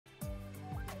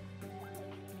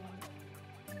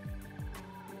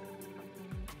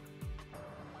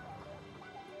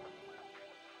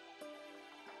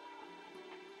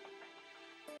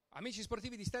Amici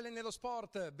sportivi di Stelle nello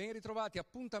Sport, ben ritrovati,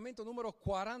 appuntamento numero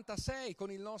 46 con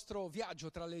il nostro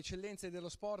viaggio tra le eccellenze dello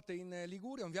sport in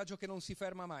Liguria, un viaggio che non si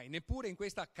ferma mai, neppure in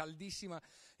questa caldissima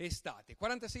estate.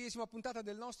 46esima puntata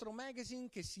del nostro magazine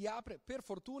che si apre per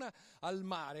fortuna al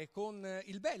mare con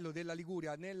il bello della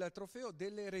Liguria nel Trofeo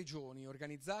delle Regioni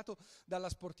organizzato dalla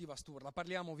Sportiva Sturla.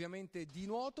 Parliamo ovviamente di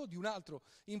nuoto, di un altro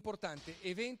importante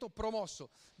evento promosso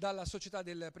dalla società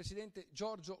del presidente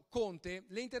Giorgio Conte.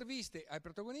 Le interviste ai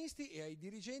protagonisti e ai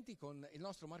dirigenti con il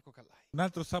nostro Marco Callai. Un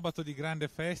altro sabato di grande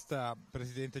festa,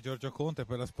 presidente Giorgio Conte,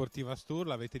 per la Sportiva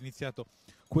Sturla. Avete iniziato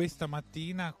questa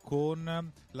mattina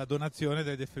con la donazione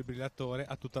del defibrillatore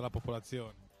a tutta la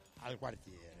popolazione. Al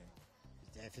quartiere.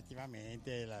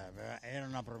 Effettivamente era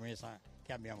una promessa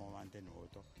che abbiamo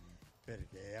mantenuto,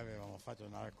 perché avevamo fatto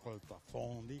una raccolta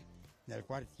fondi nel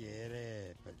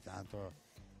quartiere, pertanto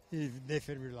il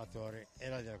defibrillatore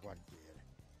era del quartiere.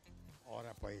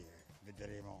 Ora poi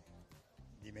vedremo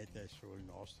di mettere sul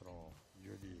nostro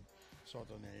giù di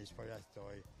sotto negli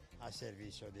spogliatoi a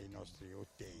servizio dei nostri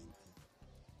utenti.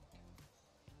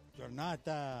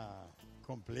 Giornata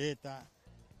completa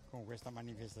con questa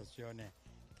manifestazione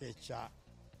che ci ha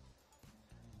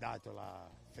dato la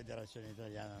Federazione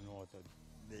Italiana Nuoto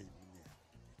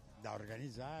da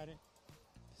organizzare.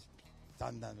 Sta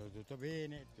andando tutto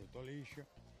bene, tutto liscio.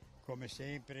 Come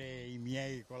sempre i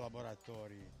miei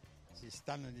collaboratori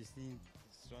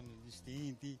sono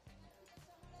distinti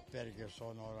perché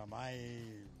sono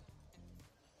oramai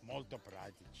molto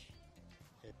pratici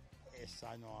e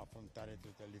sanno affrontare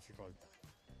tutte le difficoltà.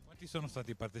 Quanti sono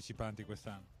stati i partecipanti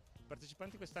quest'anno? I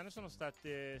partecipanti quest'anno sono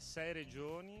state 6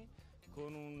 regioni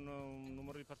con un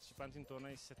numero di partecipanti intorno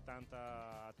ai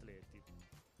 70 atleti,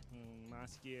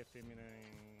 maschi e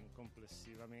femmine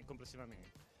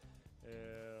complessivamente.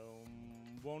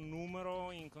 Un buon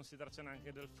numero in considerazione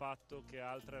anche del fatto che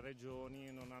altre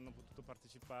regioni non hanno potuto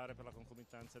partecipare per la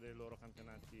concomitanza dei loro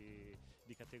campionati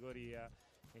di categoria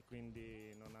e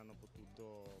quindi non hanno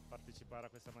potuto partecipare a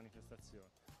questa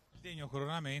manifestazione. Degno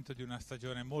coronamento di una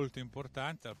stagione molto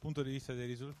importante dal punto di vista dei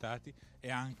risultati e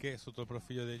anche sotto il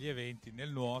profilo degli eventi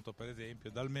nel nuoto, per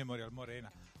esempio dal Memorial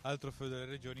Morena al Trofeo delle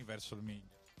Regioni verso il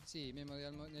Miglio. Sì,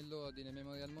 nell'ordine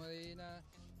Memorial Morena,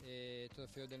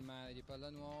 Trofeo del Mare di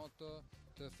pallanuoto,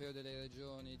 Trofeo delle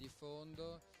Regioni di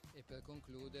fondo e per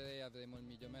concludere avremo il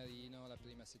Miglio Marino la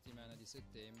prima settimana di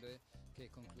settembre che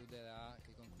concluderà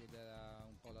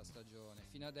un po' la stagione.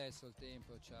 Fino adesso il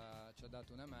tempo ci ha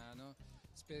dato una mano,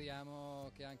 speriamo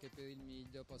che anche per il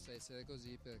Miglio possa essere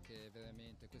così perché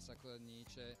veramente questa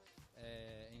cornice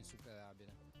è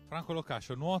insuperabile. Franco Lo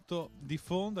Cascio, nuoto di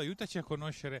fondo, aiutaci a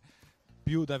conoscere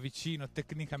più da vicino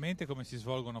tecnicamente come si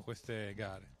svolgono queste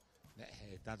gare.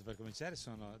 Tanto per cominciare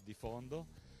sono di fondo,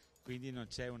 quindi non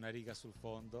c'è una riga sul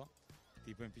fondo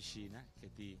tipo in piscina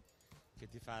che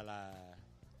ti fa la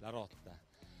rotta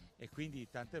e quindi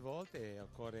tante volte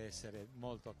occorre essere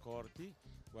molto accorti,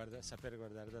 sapere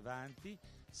guardare davanti,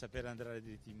 sapere andare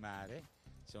dritti in mare,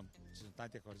 ci sono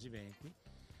tanti accorgimenti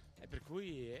e per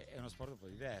cui è uno sport un po'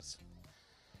 diverso,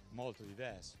 molto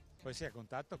diverso. Poi sei a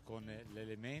contatto con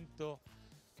l'elemento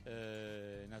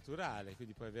naturale,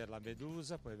 quindi puoi avere la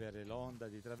medusa, puoi avere l'onda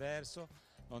di traverso,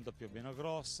 l'onda più o meno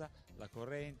grossa, la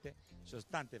corrente, ci sono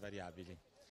tante variabili.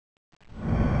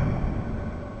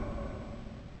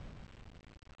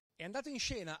 È andato in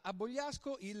scena a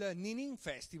Bogliasco il Ninin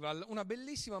Festival, una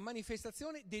bellissima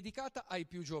manifestazione dedicata ai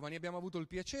più giovani. Abbiamo avuto il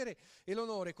piacere e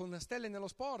l'onore con Stelle nello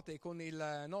Sport e con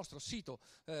il nostro sito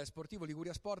sportivo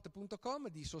liguriasport.com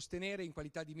di sostenere in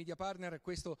qualità di media partner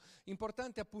questo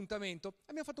importante appuntamento.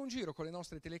 Abbiamo fatto un giro con le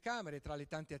nostre telecamere tra le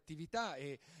tante attività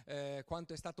e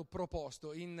quanto è stato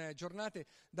proposto in giornate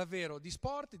davvero di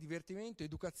sport, divertimento,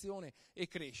 educazione e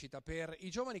crescita per i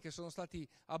giovani che sono stati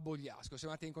a Bogliasco.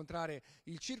 Siamo andati a incontrare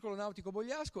il Circolo Nautico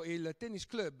Bogliasco e il Tennis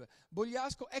Club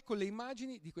Bogliasco. Ecco le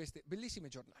immagini di queste bellissime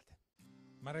giornate.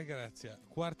 Maria Grazia,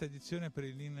 quarta edizione per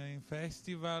il Ninin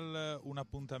Festival, un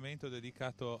appuntamento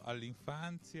dedicato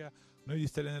all'infanzia. Noi di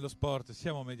Stelle nello Sport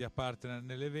siamo media partner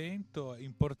nell'evento,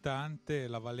 importante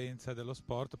la valenza dello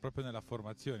sport proprio nella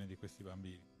formazione di questi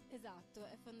bambini. Esatto,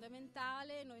 è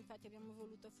fondamentale, noi infatti abbiamo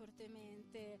voluto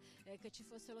fortemente che ci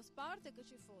fosse lo sport e che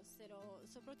ci fossero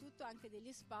soprattutto anche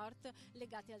degli sport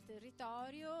legati al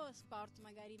territorio, sport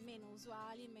magari meno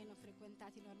usuali, meno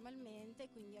frequentati normalmente,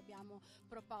 quindi abbiamo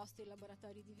proposto i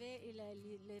laboratori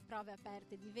le prove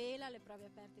aperte di vela, le prove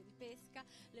aperte di pesca,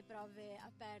 le prove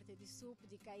aperte di SUP,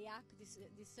 di kayak,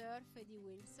 di surf e di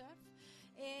windsurf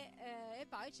e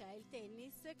poi c'è il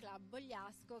Tennis Club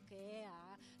Bogliasco che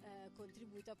ha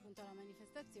contribuito appunto alla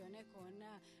manifestazione con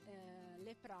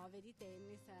le prove di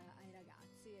tennis ai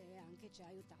ragazzi e anche ci ha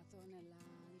aiutato nella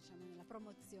diciamo, nella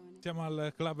promozione. Siamo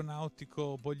al Club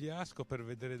Nautico Bogliasco per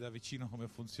vedere da vicino come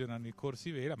funzionano i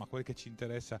corsi vela, ma quel che ci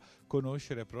interessa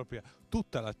conoscere è proprio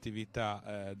tutta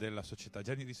l'attività della società.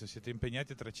 Gianni Risso, siete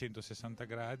impegnati a 360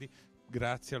 gradi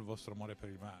grazie al vostro amore per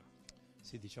il mare.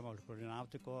 Sì, diciamo che il Club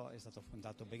Nautico è stato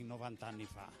fondato ben 90 anni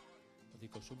fa, lo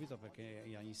dico subito perché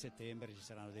in settembre ci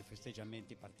saranno dei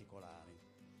festeggiamenti particolari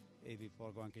e vi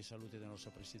porgo anche i saluti del nostro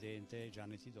presidente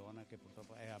Gianni Tidona, che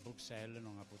purtroppo è a Bruxelles,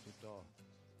 non ha potuto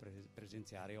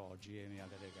presenziare oggi e mi ha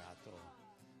delegato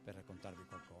per raccontarvi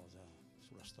qualcosa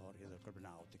sulla storia del Club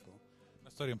Nautico.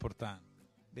 Una storia importante.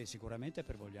 Beh, sicuramente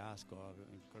per Bogliasco,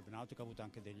 il Club Nautico ha avuto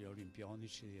anche degli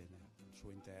olimpionici al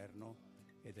suo interno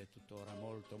ed è tuttora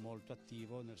molto molto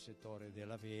attivo nel settore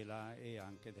della vela e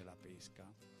anche della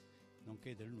pesca,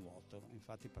 nonché del nuoto.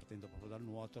 Infatti, partendo proprio dal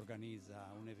nuoto,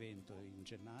 organizza un evento in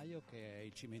gennaio che è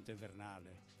il cimento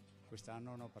invernale.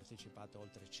 Quest'anno hanno partecipato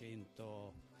oltre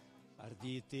 100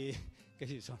 arditi che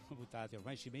si sono buttati.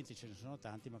 Ormai i cimenti ce ne sono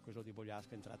tanti, ma quello di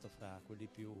Bogliasco è entrato fra quelli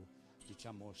più,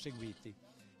 diciamo, seguiti.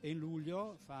 E in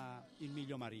luglio fa il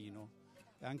miglio marino.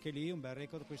 Anche lì un bel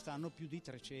record quest'anno, più di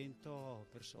 300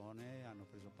 persone hanno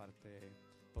preso parte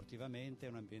sportivamente, è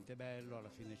un ambiente bello, alla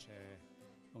fine c'è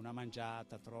una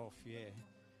mangiata, trofie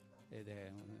ed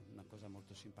è una cosa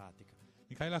molto simpatica.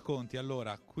 Michele Conti,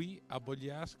 allora qui a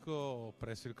Bogliasco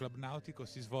presso il Club Nautico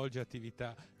si svolge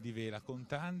attività di vela con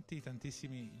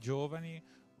tantissimi giovani,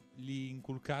 li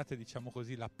inculcate, diciamo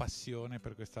così, la passione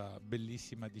per questa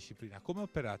bellissima disciplina. Come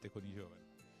operate con i giovani?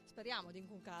 Speriamo di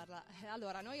inculcarla.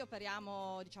 Allora, noi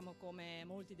operiamo, diciamo, come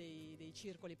molti dei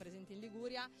circoli presenti in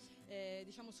Liguria,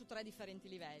 diciamo su 3 differenti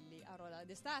livelli. Allora,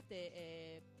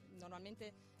 d'estate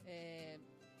normalmente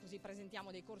così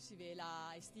presentiamo dei corsi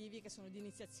vela estivi che sono di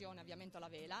iniziazione, avviamento alla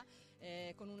vela,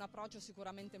 con un approccio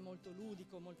sicuramente molto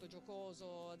ludico, molto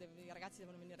giocoso. I ragazzi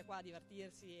devono venire qua a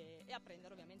divertirsi e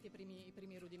apprendere ovviamente i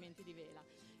primi rudimenti di vela.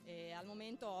 Al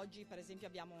momento oggi per esempio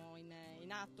abbiamo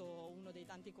in atto uno dei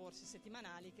tanti corsi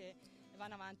settimanali che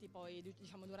vanno avanti poi,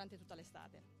 diciamo, durante tutta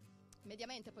l'estate.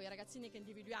 Mediamente poi i ragazzini che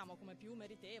individuiamo come più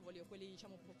meritevoli o quelli,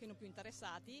 diciamo, un pochino più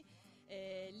interessati,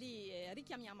 li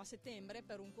richiamiamo a settembre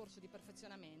per un corso di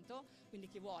perfezionamento, quindi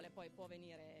chi vuole poi può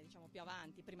venire, diciamo, più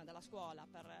avanti, prima della scuola,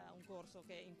 per un corso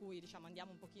in cui, diciamo,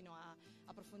 andiamo un pochino a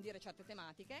approfondire certe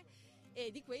tematiche, e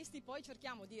di questi poi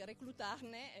cerchiamo di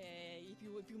reclutarne i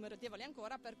più meritevoli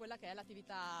ancora per quella che è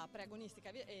l'attività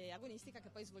preagonistica e agonistica che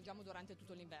poi svolgiamo durante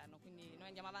tutto l'inverno. Quindi noi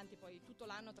andiamo avanti poi tutto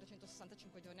l'anno,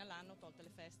 365 giorni all'anno, tolte le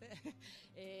feste,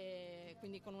 e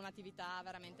quindi con un'attività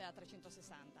veramente a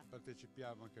 360.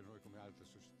 Partecipiamo anche noi come altre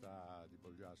società di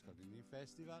Bogliasco al Ninin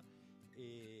Festival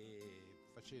e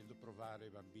facendo provare ai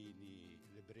bambini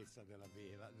l'ebbrezza della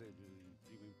vela, del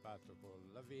primo impatto con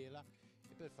la vela,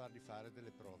 e per fargli fare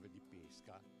delle prove di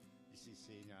pesca. Gli si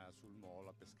insegna sul molo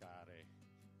a pescare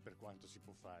per quanto si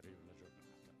può fare in una giornata.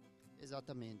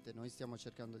 Esattamente, noi stiamo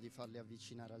cercando di farli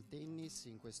avvicinare al tennis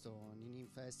in questo Ninin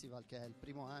Festival, che è il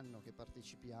primo anno che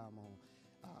partecipiamo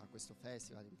a questo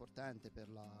festival importante per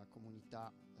la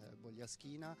comunità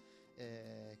bogliaschina,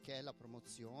 che è la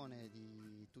promozione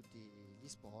di tutti gli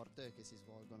sport che si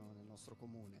svolgono nel nostro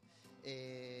comune.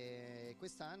 E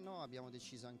quest'anno abbiamo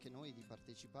deciso anche noi di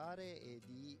partecipare e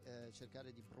di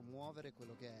cercare di promuovere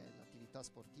quello che è l'attività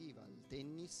sportiva, il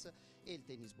tennis e il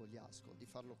tennis bogliasco, di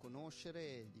farlo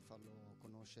conoscere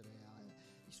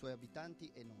ai suoi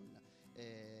abitanti e non.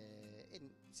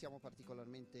 E siamo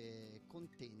particolarmente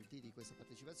contenti di questa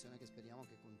partecipazione, che speriamo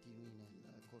che continui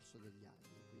nel corso degli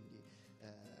anni. Quindi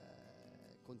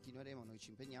continueremo, noi ci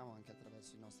impegniamo anche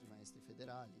attraverso i nostri maestri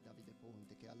federali, Davide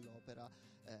Ponte che è all'opera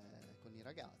con i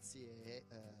ragazzi, e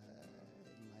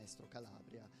il maestro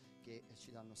Calabria, che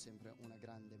ci danno sempre una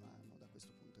grande mano da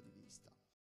questo punto di vista.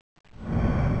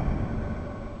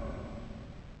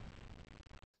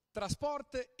 Tra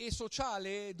sport e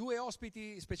sociale, 2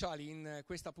 ospiti speciali in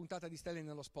questa puntata di Stelle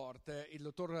nello Sport, il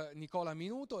dottor Nicola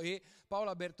Minuto e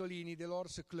Paola Bertolini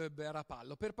dell'Horse Club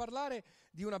Rapallo, per parlare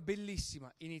di una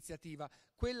bellissima iniziativa,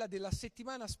 quella della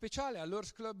settimana speciale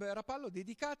all'Horse Club Rapallo,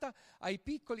 dedicata ai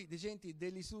piccoli degenti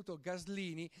dell'Istituto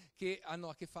Gaslini che hanno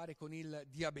a che fare con il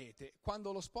diabete,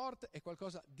 quando lo sport è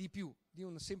qualcosa di più di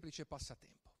un semplice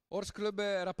passatempo. Horse Club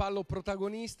Rapallo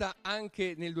protagonista,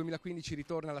 anche nel 2015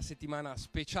 ritorna la settimana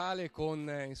speciale con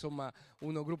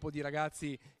un gruppo di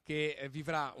ragazzi che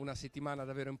vivrà una settimana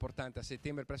davvero importante a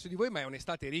settembre presso di voi, ma è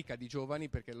un'estate ricca di giovani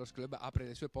perché l'Horse Club apre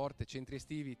le sue porte, centri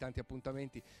estivi, tanti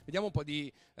appuntamenti. Vediamo un po' di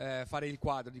fare il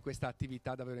quadro di questa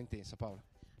attività davvero intensa, Paola.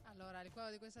 Allora, il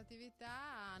quadro di questa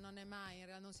attività non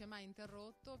si è mai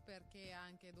interrotto, perché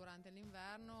anche durante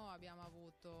l'inverno abbiamo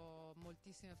avuto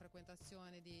moltissime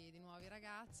frequentazioni di nuovi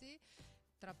ragazzi,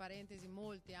 tra parentesi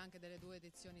molti anche delle 2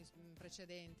 edizioni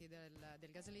precedenti del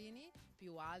Gaslini,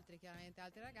 più altri chiaramente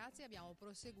altri ragazzi. Abbiamo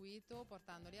proseguito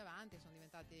portandoli avanti, sono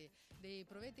diventati dei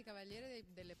provetti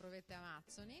cavalieri delle provette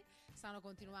amazzoni, stanno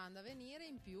continuando a venire.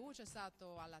 In più c'è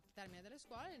stato al termine delle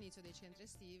scuole l'inizio dei centri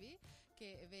estivi,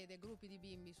 che vede gruppi di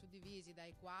bimbi suddivisi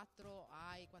dai 4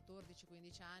 ai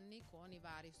 14-15 anni con i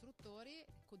vari istruttori,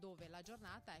 dove la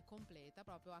giornata è completa,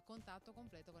 proprio a contatto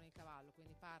completo con il cavallo,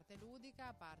 quindi parte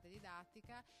ludica, parte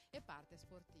didattica e parte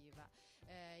sportiva.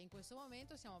 In questo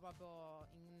momento siamo proprio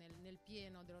nel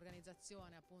pieno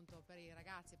dell'organizzazione appunto per i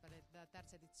ragazzi per la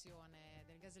terza edizione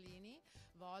del Gaslini,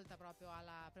 volta proprio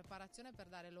alla preparazione per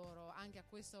dare loro, anche a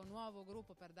questo nuovo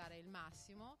gruppo, per dare il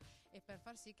massimo e per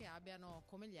far sì che abbiano,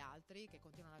 come gli altri che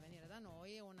continuano a venire da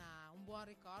noi, un buon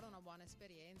ricordo, una buona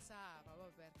esperienza,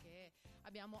 proprio perché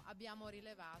abbiamo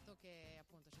rilevato che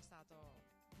appunto c'è stato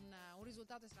un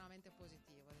risultato estremamente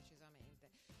positivo, decisamente.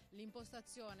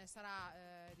 L'impostazione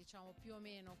sarà diciamo più o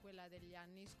meno quella degli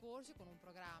anni scorsi, con un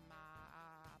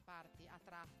programma a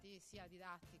tratti sia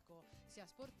didattico sia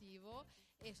sportivo,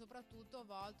 e soprattutto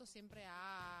volto sempre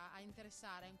a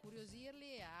interessare, a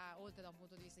incuriosirli, oltre da un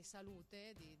punto di vista di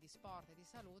salute, di sport e di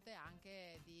salute,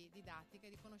 anche di didattica e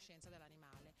di conoscenza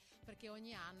dell'animale, perché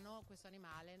ogni anno questo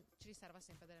animale ci riserva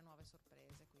sempre delle nuove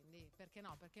sorprese, quindi perché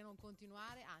no, perché non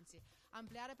continuare, anzi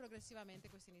ampliare progressivamente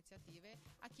queste iniziative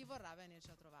a chi vorrà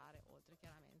venirci a trovare, oltre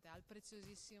chiaramente al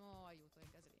preziosissimo aiuto del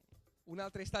Gaslini.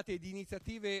 Un'altra estate di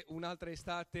iniziative, un'altra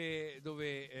estate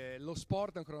dove lo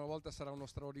sport ancora una volta sarà uno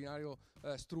straordinario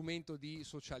strumento di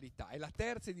socialità. È la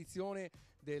terza edizione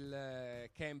del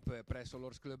camp presso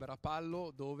l'Horse Club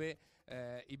Rapallo, dove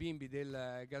i bimbi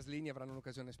del Gaslini avranno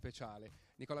un'occasione speciale.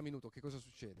 Nicola Minuto, che cosa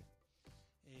succede?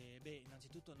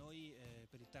 Innanzitutto noi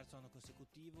per il terzo anno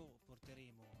consecutivo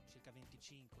porteremo circa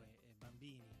 25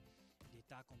 bambini di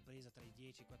età compresa tra i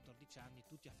 10 e i 14 anni,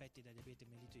 tutti affetti da diabete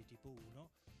mellito di tipo 1.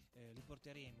 Li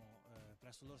porteremo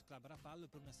presso l'Horse Club Rapallo e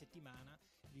per una settimana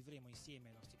vivremo insieme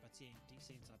ai nostri pazienti,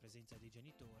 senza la presenza dei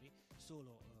genitori,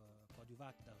 solo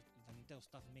coadiuvati dall'intero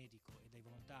staff medico e dai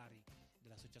volontari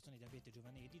dell'Associazione Diabete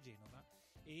Giovanili di Genova,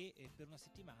 e per una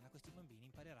settimana questi bambini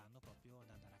impareranno proprio ad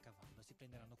andare a cavallo, si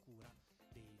prenderanno cura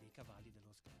dei cavalli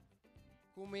dell'Horse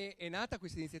Club. Come è nata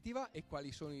questa iniziativa e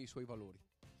quali sono i suoi valori?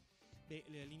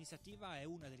 L'iniziativa è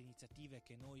una delle iniziative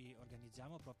che noi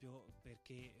organizziamo proprio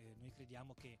perché noi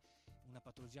crediamo che una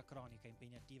patologia cronica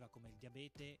impegnativa come il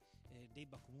diabete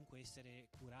debba comunque essere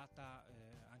curata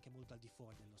anche molto al di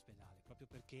fuori dell'ospedale, proprio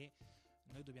perché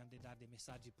noi dobbiamo dare dei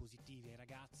messaggi positivi ai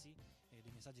ragazzi,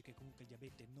 dei messaggi che comunque il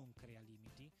diabete non crea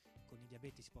limiti, con il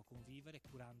diabete si può convivere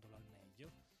curandolo al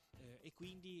meglio, e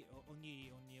quindi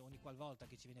ogni qualvolta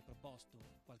che ci viene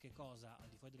proposto qualche cosa al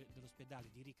di fuori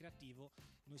dell'ospedale di ricreativo,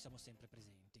 noi siamo sempre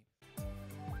presenti.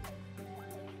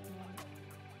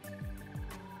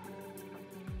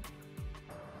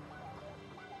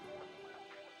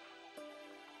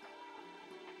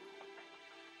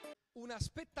 Una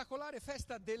spettacolare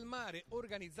festa del mare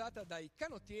organizzata dai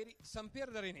canottieri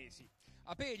Sampierdarenesi.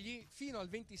 A Pegli fino al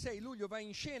 26 luglio va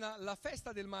in scena la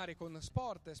festa del mare con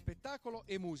sport, spettacolo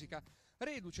e musica.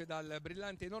 Reduce dal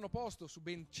brillante nono posto su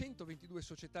ben 122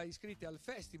 società iscritte al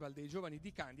Festival dei Giovani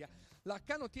di Candia, la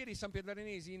Canottieri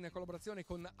Sampierdarenesi, in collaborazione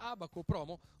con Abaco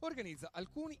Promo, organizza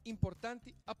alcuni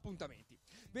importanti appuntamenti.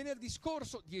 Venerdì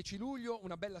scorso, 10 luglio,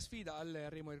 una bella sfida al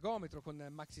remo ergometro con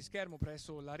maxi schermo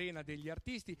presso l'Arena degli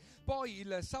Artisti. Poi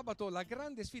il sabato la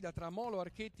grande sfida tra Molo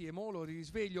Archetti e Molo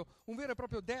Risveglio, un vero e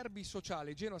proprio derby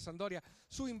sociale Genoa-Sandoria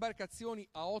su imbarcazioni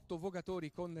a 8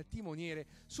 vogatori con timoniere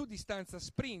su distanza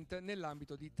sprint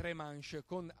nell'ambito di 3 manche,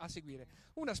 con a seguire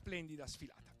una splendida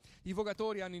sfilata. I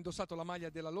vogatori hanno indossato la maglia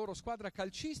della loro squadra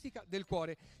calcistica del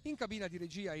cuore. In cabina di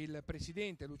regia il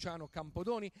presidente Luciano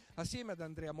Campodoni assieme ad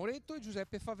Andrea Moretto e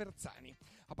Giuseppe Faverzani.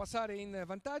 A passare in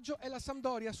vantaggio è la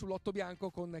Sampdoria sull'otto bianco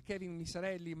con Kevin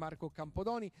Misarelli, Marco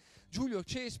Campodoni, Giulio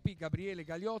Cespi, Gabriele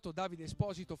Gagliotto, Davide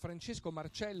Esposito, Francesco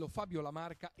Marcello, Fabio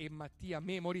Lamarca e Mattia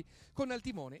Memori, con al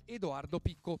timone Edoardo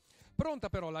Picco. Pronta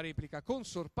però la replica con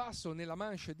sorpasso nella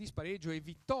manche di spareggio e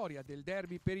vittoria del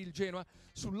derby per il Genoa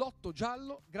sull'otto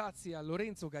giallo grazie a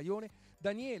Lorenzo Gaione,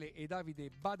 Daniele e Davide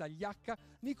Badagliacca,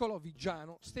 Nicolò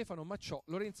Viggiano, Stefano Macciò,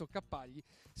 Lorenzo Cappagli,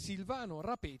 Silvano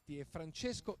Rapetti e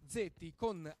Francesco Zetti,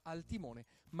 con al timone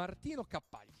Martino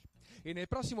Cappagli. E nel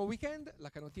prossimo weekend la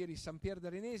Canottieri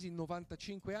Sampierdarenesi,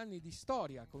 95 anni di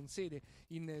storia, con sede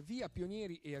in via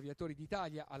Pionieri e Aviatori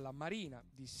d'Italia alla Marina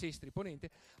di Sestri Ponente,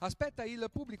 aspetta il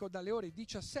pubblico dalle ore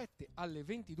 17 alle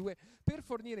 22 per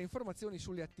fornire informazioni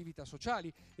sulle attività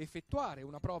sociali, effettuare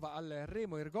una prova al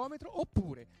remo ergometro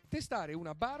oppure testare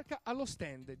una barca allo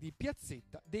stand di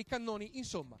Piazzetta dei Cannoni.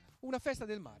 Insomma, una festa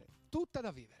del mare tutta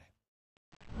da vivere.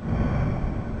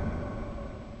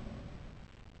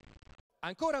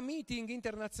 Ancora meeting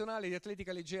internazionale di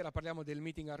atletica leggera, parliamo del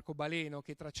meeting arcobaleno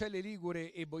che tra Celle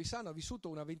Ligure e Boisano ha vissuto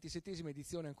una 27esima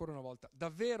edizione ancora una volta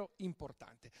davvero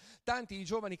importante. Tanti i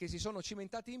giovani che si sono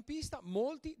cimentati in pista,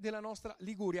 molti della nostra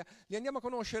Liguria. Li andiamo a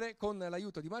conoscere con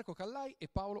l'aiuto di Marco Callai e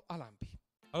Paolo Alampi.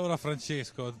 Allora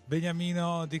Francesco,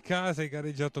 Beniamino di casa, hai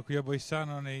gareggiato qui a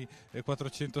Boisano nei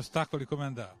 400 ostacoli, come è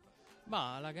andato?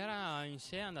 Ma la gara in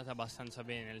sé è andata abbastanza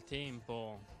bene, il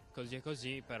tempo così e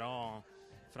così, però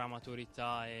fra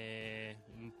maturità e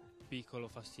un piccolo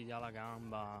fastidio alla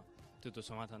gamba tutto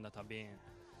sommato è andata bene.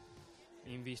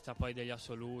 In vista poi degli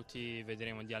assoluti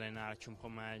vedremo di allenarci un po'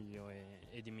 meglio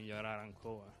e di migliorare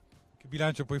ancora. Che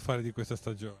bilancio puoi fare di questa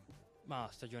stagione? Ma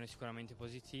stagione sicuramente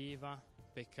positiva,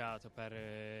 peccato per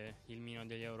il meno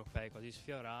degli europei quasi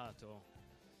sfiorato,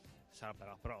 sarà per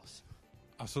la prossima.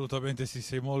 Assolutamente sì,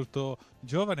 sei molto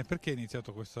giovane. Perché hai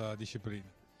iniziato questa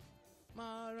disciplina?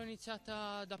 Ma l'ho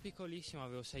iniziata da piccolissimo,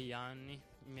 avevo 6 anni,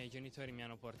 i miei genitori mi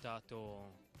hanno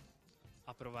portato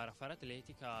a provare a fare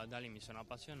atletica, da lì mi sono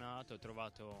appassionato, ho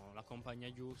trovato la compagnia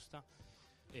giusta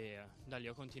e da lì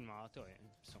ho continuato e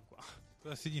sono qua.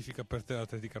 Cosa significa per te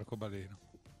l'atletica arcobaleno?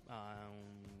 È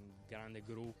un grande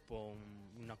gruppo,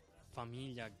 una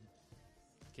famiglia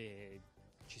che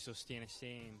ci sostiene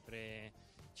sempre,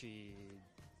 ci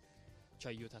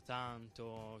aiuta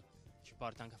tanto, ci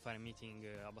porta anche a fare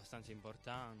meeting abbastanza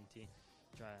importanti,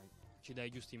 cioè ci dà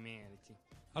i giusti meriti.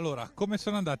 Allora, come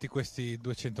sono andati questi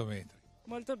 200 metri?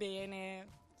 Molto bene,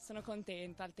 sono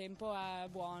contenta, il tempo è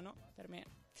buono per me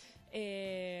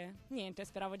e niente,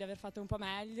 speravo di aver fatto un po'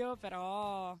 meglio,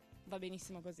 però va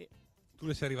benissimo così. Tu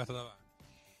le sei arrivata davanti?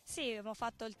 Sì, ho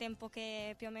fatto il tempo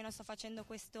che più o meno sto facendo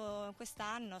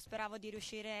quest'anno, speravo di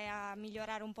riuscire a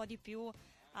migliorare un po' di più,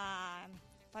 a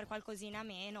fare qualcosina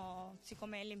meno,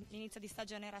 siccome l'inizio di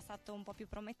stagione era stato un po' più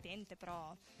promettente,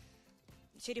 però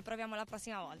ci riproviamo la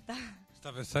prossima volta. Questa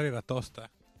avversaria era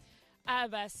tosta?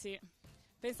 Beh sì,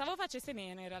 pensavo facesse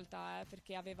meno in realtà,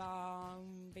 perché aveva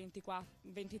un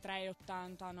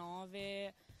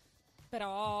 23,89,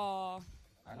 però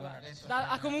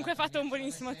ha comunque fatto un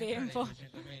buonissimo tempo.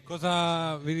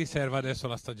 Cosa vi riserva adesso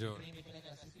la stagione?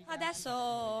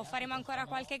 Adesso faremo ancora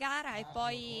qualche gara e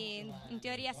poi in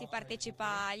teoria si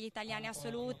partecipa agli italiani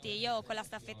assoluti. Io con la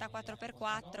staffetta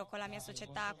 4x4 con la mia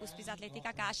società Cuspisa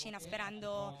Atletica Cascina,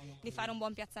 sperando di fare un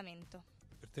buon piazzamento.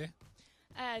 Per te?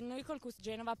 Noi col Cus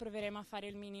Genova proveremo a fare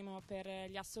il minimo per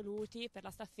gli assoluti, per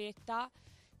la staffetta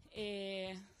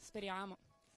e speriamo.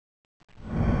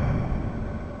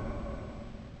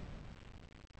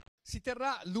 Si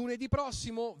terrà lunedì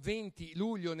prossimo, 20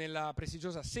 luglio, nella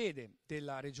prestigiosa sede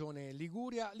della Regione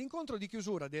Liguria, l'incontro di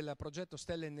chiusura del progetto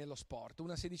Stelle nello Sport,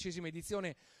 una 16esima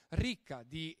edizione ricca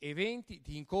di eventi,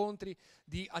 di incontri,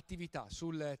 di attività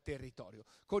sul territorio.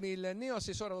 Con il neo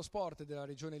assessore allo sport della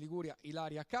Regione Liguria,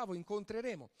 Ilaria Cavo,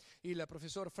 incontreremo il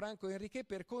professor Franco Enrique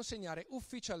per consegnare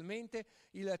ufficialmente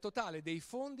il totale dei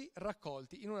fondi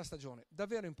raccolti in una stagione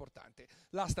davvero importante.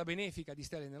 L'asta benefica di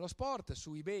Stelle nello Sport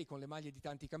su eBay con le maglie di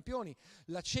tanti campioni,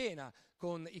 la cena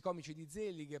con i comici di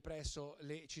Zellig presso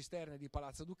le cisterne di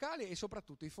Palazzo Ducale e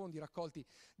soprattutto i fondi raccolti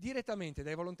direttamente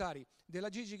dai volontari della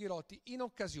Gigi Ghirotti in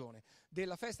occasione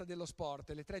della festa dello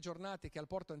sport, le 3 giornate che al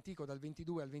Porto Antico dal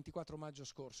 22 al 24 maggio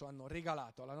scorso hanno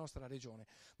regalato alla nostra regione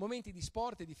momenti di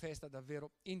sport e di festa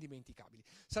davvero indimenticabili.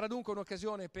 Sarà dunque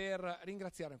un'occasione per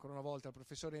ringraziare ancora una volta il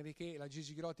professor Enrique e la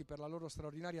Gigi Ghirotti per la loro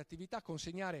straordinaria attività,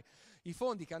 consegnare i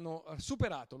fondi che hanno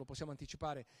superato, lo possiamo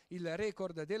anticipare, il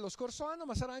record dello scorso anno,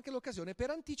 ma sarà anche l'occasione per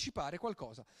anticipare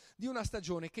qualcosa di una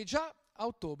stagione che già a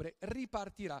ottobre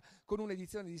ripartirà con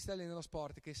un'edizione di Stelle nello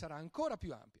Sport che sarà ancora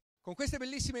più ampia. Con queste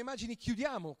bellissime immagini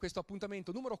chiudiamo questo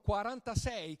appuntamento numero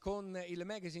 46 con il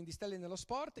magazine di Stelle nello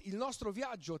Sport. Il nostro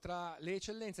viaggio tra le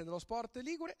eccellenze dello sport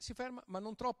ligure si ferma, ma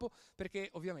non troppo, perché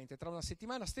ovviamente tra una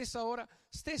settimana, stessa ora,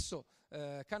 stesso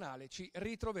canale, ci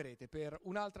ritroverete per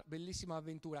un'altra bellissima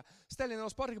avventura. Stelle nello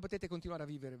Sport che potete continuare a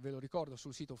vivere, ve lo ricordo,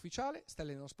 sul sito ufficiale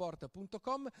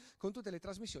stellenellosport.com, con tutte le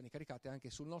trasmissioni caricate anche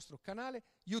sul nostro canale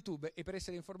YouTube, e per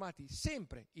essere informati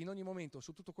sempre, in ogni momento,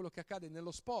 su tutto quello che accade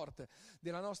nello sport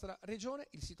della nostra regione,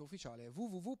 il sito ufficiale è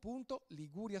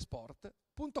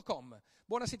www.liguriasport.com.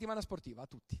 Buona settimana sportiva a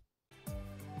tutti.